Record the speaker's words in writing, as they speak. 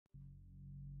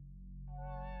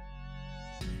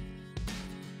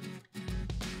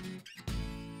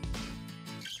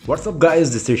What's up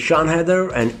guys, this is Shan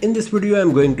Haider, and in this video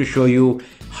I'm going to show you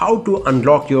how to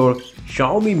unlock your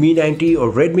Xiaomi Mi 90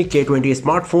 or Redmi K20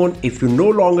 smartphone if you no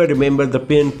longer remember the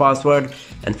PIN password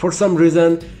and for some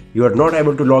reason you are not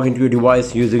able to log into your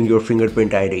device using your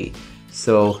fingerprint ID.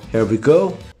 So here we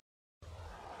go.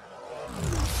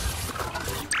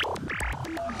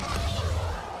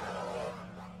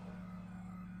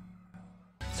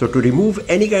 So to remove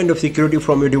any kind of security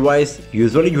from your device,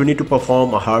 usually you need to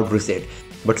perform a hard reset.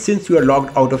 But since you are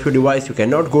logged out of your device, you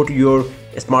cannot go to your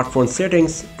smartphone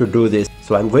settings to do this.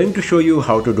 So I'm going to show you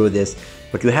how to do this.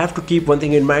 But you have to keep one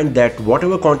thing in mind, that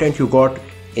whatever content you got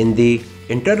in the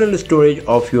internal storage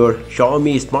of your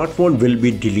Xiaomi smartphone will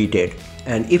be deleted.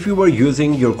 And if you were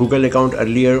using your Google account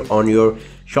earlier on your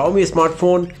Xiaomi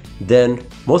smartphone, then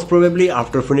most probably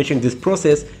after finishing this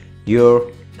process,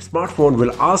 your smartphone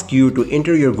will ask you to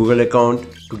enter your Google account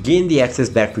to gain the access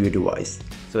back to your device.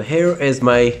 So here is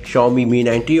my Xiaomi Mi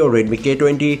 90 or Redmi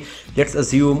K20. Let's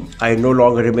assume I no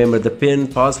longer remember the PIN,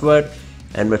 password,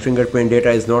 and my fingerprint data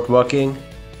is not working.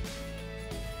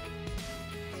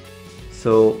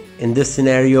 So in this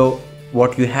scenario,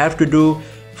 what you have to do,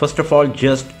 first of all,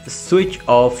 just switch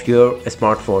off your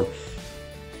smartphone.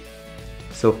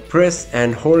 So press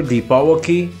and hold the power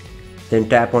key, then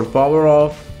tap on power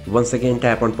off, once again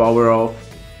tap on power off.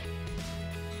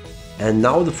 And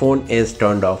now the phone is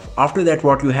turned off. After that,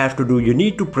 what you have to do, you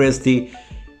need to press the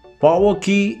power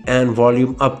key and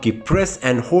volume up key. Press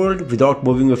and hold without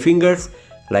moving your fingers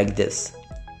like this.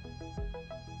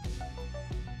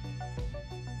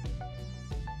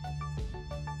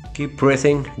 Keep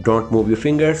pressing, don't move your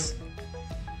fingers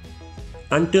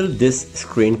until this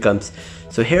screen comes.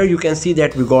 So here you can see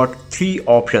that we got three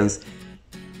options: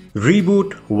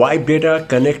 reboot, wipe data,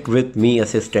 connect with Mi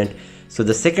Assistant. So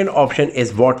the second option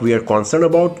is what we are concerned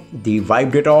about, the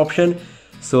wipe data option.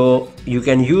 So you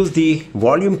can use the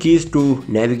volume keys to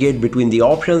navigate between the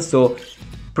options. So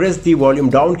press the volume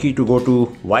down key to go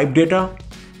to wipe data.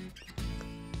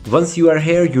 Once you are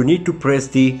here, you need to press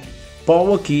the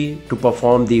power key to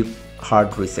perform the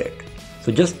hard reset.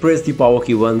 So just press the power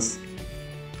key once,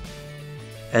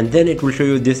 and then it will show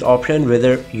you this option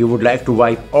whether you would like to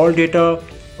wipe all data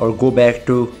or go back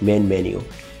to main menu.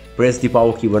 Press the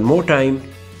power key one more time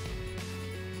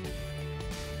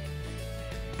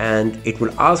and it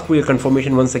will ask for your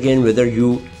confirmation once again whether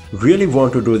you really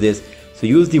want to do this. So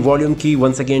use the volume key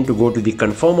once again to go to the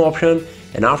confirm option,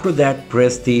 and after that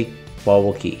press the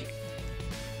power key.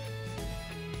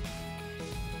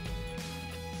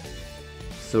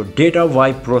 So data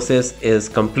wipe process is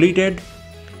completed.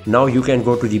 Now you can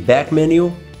go to the back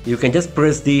menu. You can just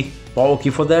press the power key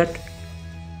for that.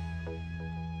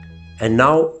 And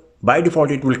now by default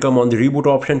it will come on the reboot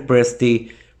option. Press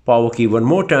the power key one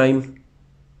more time.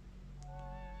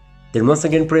 Then once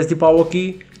again press the power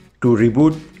key to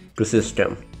reboot to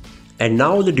system. And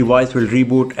now the device will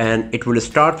reboot and it will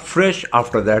start fresh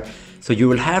after that. So you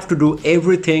will have to do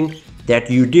everything that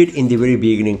you did in the very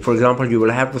beginning. For example, you will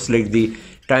have to select the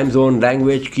time zone,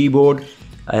 language, keyboard,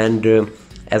 and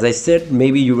as I said,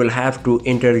 maybe you will have to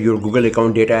enter your Google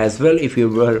account data as well if you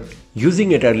were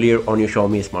using it earlier on your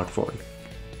Xiaomi smartphone.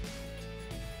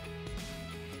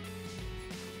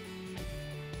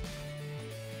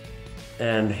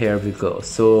 And here we go.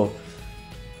 So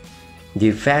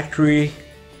the factory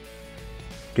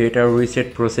data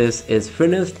reset process is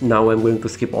finished. Now I'm going to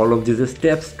skip all of these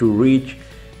steps to reach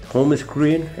home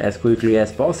screen as quickly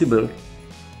as possible.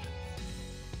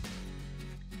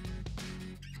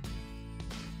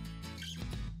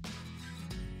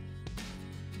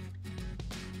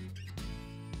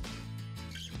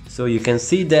 So you can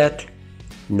see that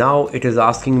now it is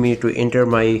asking me to enter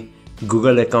my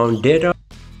Google account data.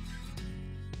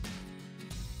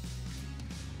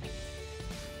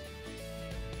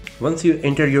 Once you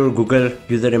enter your Google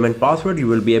username and password, you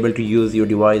will be able to use your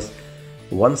device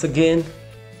once again.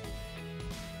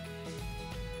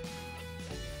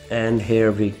 And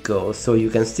here we go. So you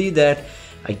can see that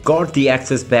I got the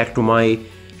access back to my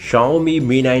Xiaomi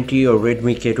Mi 90 or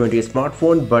Redmi K20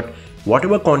 smartphone, but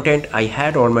whatever content I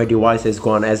had on my device is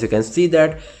gone. As you can see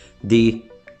that the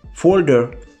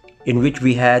folder in which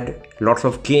we had lots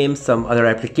of games, some other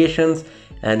applications,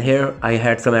 and here I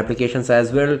had some applications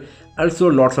as well. Also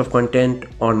lots of content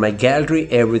on my gallery,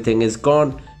 everything is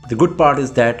gone. The good part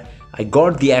is that I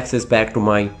got the access back to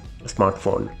my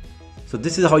smartphone. So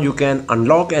this is how you can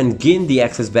unlock and gain the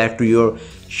access back to your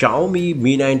Xiaomi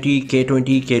Mi 90,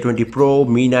 K20, K20 Pro,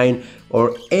 Mi 9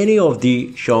 or any of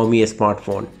the Xiaomi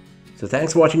smartphone. So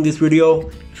thanks for watching this video.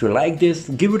 If you like this,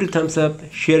 give it a thumbs up,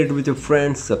 share it with your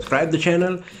friends, subscribe the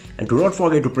channel, and do not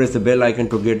forget to press the bell icon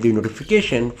to get the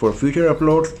notification for future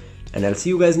uploads. and I'll see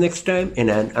you guys next time in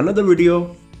another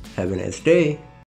video. Have a nice day.